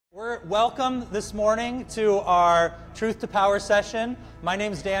Welcome this morning to our Truth to Power session. My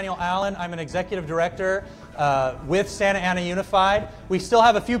name is Daniel Allen. I'm an executive director with Santa Ana Unified. We still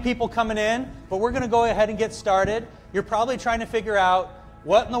have a few people coming in, but we're going to go ahead and get started. You're probably trying to figure out,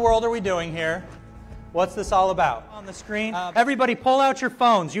 what in the world are we doing here? What's this all about? On the screen, everybody pull out your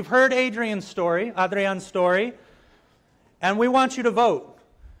phones. You've heard Adrian's story, and we want you to vote.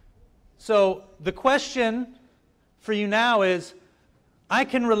 So the question for you now is, I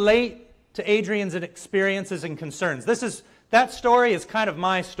can relate to Adrian's experiences and concerns. That story is kind of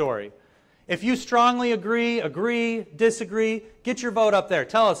my story. If you strongly agree, disagree, get your vote up there.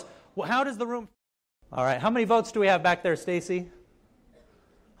 Tell us, how does the room... All right, how many votes do we have back there, Stacy?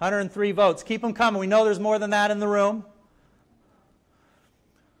 103 votes. Keep them coming. We know there's more than that in the room.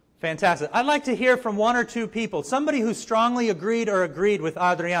 Fantastic. I'd like to hear from one or two people. Somebody who strongly agreed with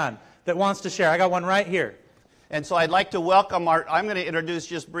Adrian that wants to share. I got one right here. And so I'd like to welcome I'm going to introduce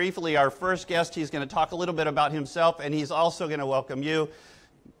just briefly our first guest. He's going to talk a little bit about himself, and he's also going to welcome you.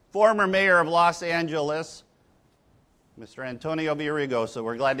 Former Mayor of Los Angeles, Mr. Antonio Villaraigosa.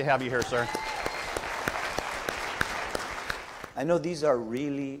 We're glad to have you here, sir. I know these are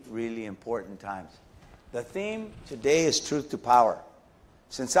really, really important times. The theme today is Truth to Power.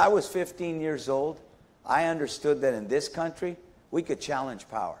 Since I was 15 years old, I understood that in this country, we could challenge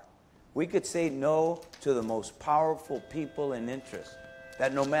power. We could say no to the most powerful people and interests.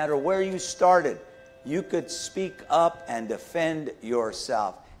 That no matter where you started, you could speak up and defend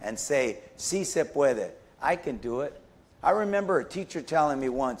yourself and say, sí se puede, I can do it. I remember a teacher telling me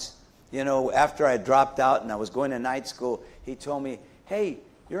once, you know, after I dropped out and I was going to night school, he told me, hey,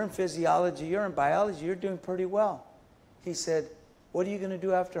 you're in physiology, you're in biology, you're doing pretty well. He said, what are you going to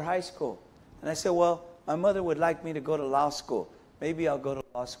do after high school? And I said, well, my mother would like me to go to law school. Maybe I'll go to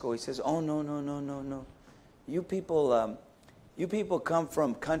law school. He says, oh, no. You people come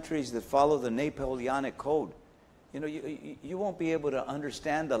from countries that follow the Napoleonic Code. You know, you won't be able to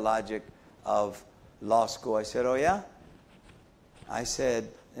understand the logic of law school. I said, oh, yeah? I said,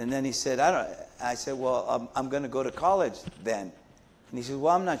 and then he said, I said, well, I'm going to go to college then. And he said,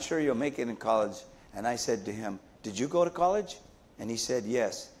 well, I'm not sure you'll make it in college. And I said to him, did you go to college? And he said,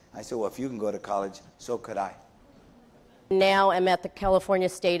 yes. I said, well, if you can go to college, so could I. Now I'm at the California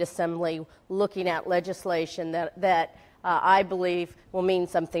State Assembly looking at legislation that I believe will mean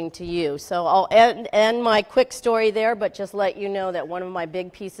something to you. So I'll end my quick story there, but just let you know that one of my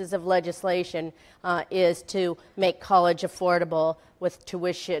big pieces of legislation is to make college affordable with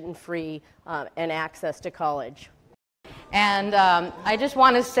tuition-free and access to college. And I just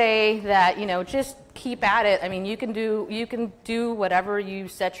want to say that, you know, just keep at it. I mean, you can do whatever you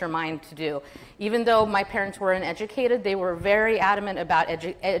set your mind to do. Even though my parents were uneducated, they were very adamant about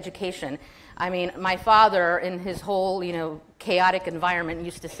education. I mean, my father, in his whole, you know, chaotic environment,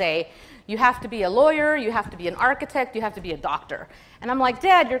 used to say, you have to be a lawyer, you have to be an architect, you have to be a doctor. And I'm like,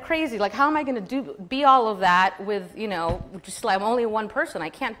 Dad, you're crazy. Like, how am I going to be all of that with, you know, just like, I'm only one person. I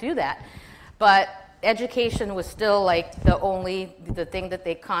can't do that. But education was still like the thing that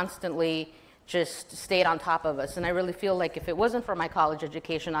they constantly just stayed on top of us. And I really feel like if it wasn't for my college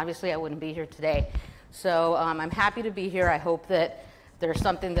education, obviously I wouldn't be here today. So I'm happy to be here. I hope that there's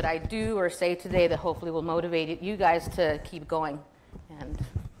something that I do or say today that hopefully will motivate you guys to keep going. And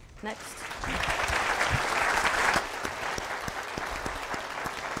next.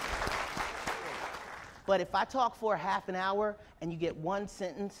 But if I talk for a half an hour and you get one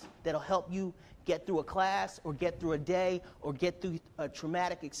sentence that'll help you get through a class or get through a day or get through a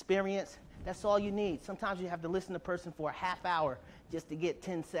traumatic experience, that's all you need. Sometimes you have to listen to a person for a half hour just to get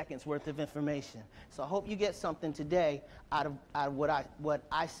 10 seconds worth of information. So I hope you get something today out of what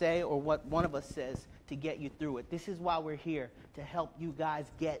I say or what one of us says to get you through it. This is why we're here, to help you guys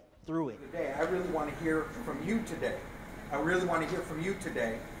get through it. Today, I really want to hear from you today.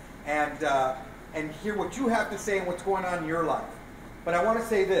 And hear what you have to say and what's going on in your life. But I want to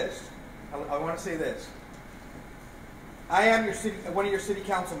say this. I am one of your city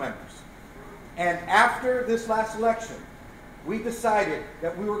council members. And after this last election, we decided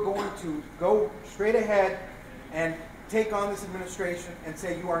that we were going to go straight ahead and take on this administration and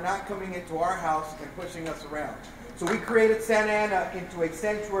say, you are not coming into our house and pushing us around. So we created Santa Ana into a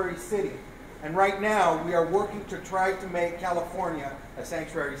sanctuary city. And right now, we are working to try to make California a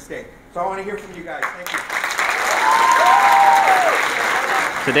sanctuary state. So I want to hear from you guys. Thank you.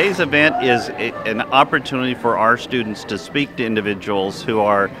 Today's event is an opportunity for our students to speak to individuals who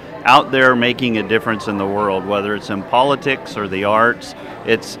are out there making a difference in the world, whether it's in politics or the arts.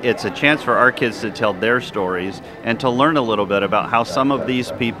 It's a chance for our kids to tell their stories and to learn a little bit about how some of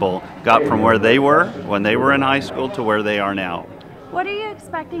these people got from where they were when they were in high school to where they are now. What are you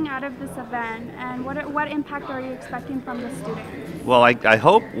expecting out of this event, and what impact are you expecting from the students? Well, I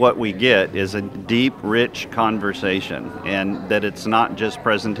hope what we get is a deep, rich conversation, and that it's not just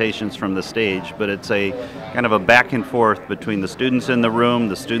presentations from the stage, but it's a kind of a back and forth between the students in the room,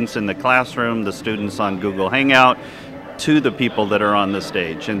 the students in the classroom, the students on Google Hangout, to the people that are on the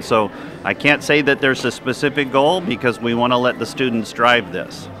stage. And so I can't say that there's a specific goal because we want to let the students drive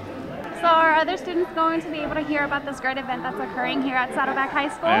this. So are other students going to be able to hear about this great event that's occurring here at Saddleback High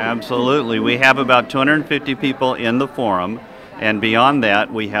School? Absolutely. We have about 250 people in the forum, and beyond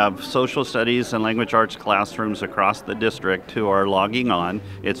that we have social studies and language arts classrooms across the district who are logging on.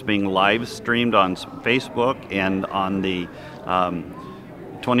 It's being live streamed on Facebook and on the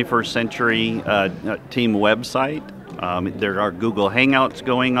 21st Century Team website. There are Google Hangouts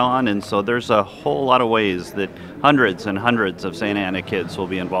going on, and so there's a whole lot of ways that hundreds and hundreds of Santa Ana kids will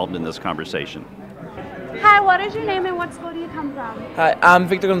be involved in this conversation. Hi, what is your name and what school do you come from? Hi, I'm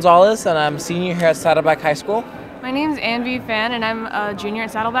Victor Gonzalez, and I'm a senior here at Saddleback High School. My name is Anvi Fan, and I'm a junior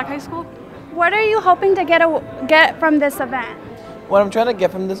at Saddleback High School. What are you hoping to get from this event? What I'm trying to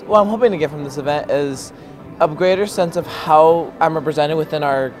get from this, I'm hoping to get from this event is a greater sense of how I'm represented within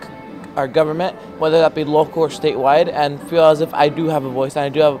our government, whether that be local or statewide, and feel as if I do have a voice and I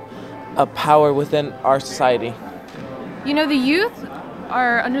do have a power within our society. You know, the youth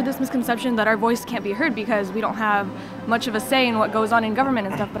are under this misconception that our voice can't be heard because we don't have much of a say in what goes on in government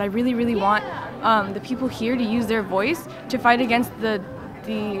and stuff, but I really, really want the people here to use their voice to fight against the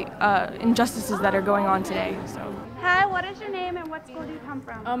injustices that are going on today. So. Hi, what is your name and what school do you come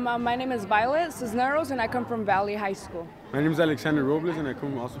from? My name is Violet Cisneros, and I come from Valley High School. My name is Alexander Robles, and I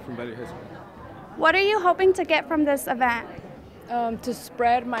come also from Valley High School. What are you hoping to get from this event? To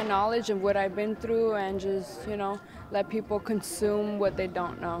spread my knowledge of what I've been through and just, let people consume what they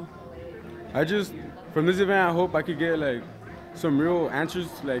don't know. From this event, I hope I could get some real answers,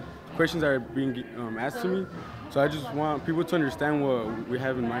 questions that are being asked to me. So I just want people to understand what we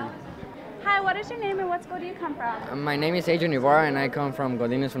have in mind. Hi, what is your name and what school do you come from? My name is Adrian Ibarra, and I come from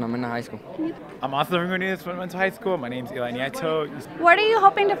Godinez Fundamental High School. I'm also from Godinez Fundamental High School. My name is Eli Nieto. What are you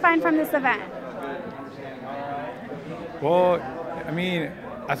hoping to find from this event? Well,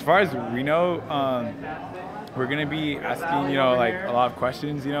 as far as we know, we're going to be asking, a lot of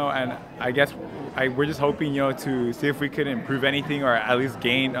questions, and I guess we're just hoping, to see if we could improve anything or at least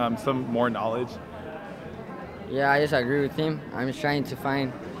gain some more knowledge. Yeah, I just agree with him. I'm just trying to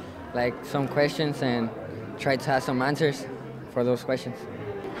find some questions and try to have some answers for those questions.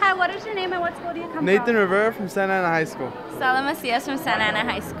 Hi, what is your name and what school do you come from? Nathan Rivera from Santa Ana High School. Sala Macias from Santa Ana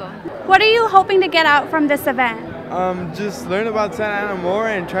High School. What are you hoping to get out from this event? Just learn about Santa Ana more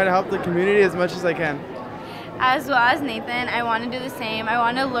and try to help the community as much as I can. As well as Nathan, I want to do the same. I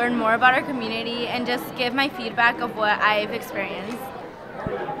want to learn more about our community and just give my feedback of what I've experienced.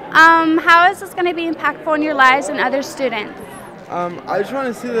 How is this going to be impactful in your lives and other students? I just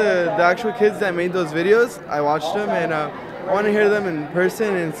want to see the actual kids that made those videos. I watched them, and I want to hear them in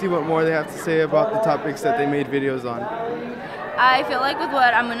person and see what more they have to say about the topics that they made videos on. I feel like with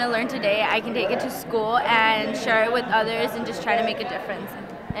what I'm going to learn today, I can take it to school and share it with others and just try to make a difference.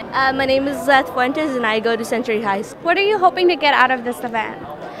 My name is Zeth Fuentes, and I go to Century High School. What are you hoping to get out of this event?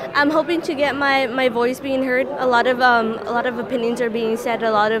 I'm hoping to get my voice being heard. A lot of opinions are being said.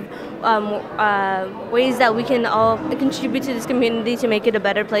 A lot of ways that we can all contribute to this community to make it a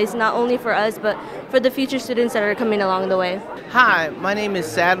better place, not only for us, but for the future students that are coming along the way. Hi, my name is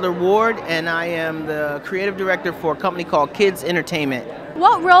Sadler Ward, and I am the creative director for a company called Kids Entertainment.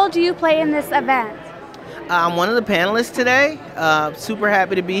 What role do you play in this event? I'm one of the panelists today. Super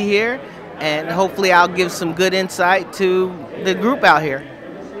happy to be here, and hopefully I'll give some good insight to the group out here.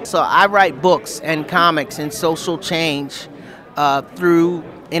 So I write books and comics and social change through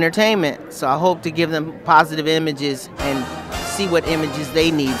entertainment. So I hope to give them positive images and see what images they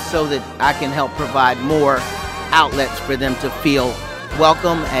need so that I can help provide more outlets for them to feel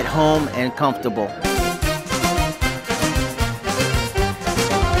welcome, at home, and comfortable.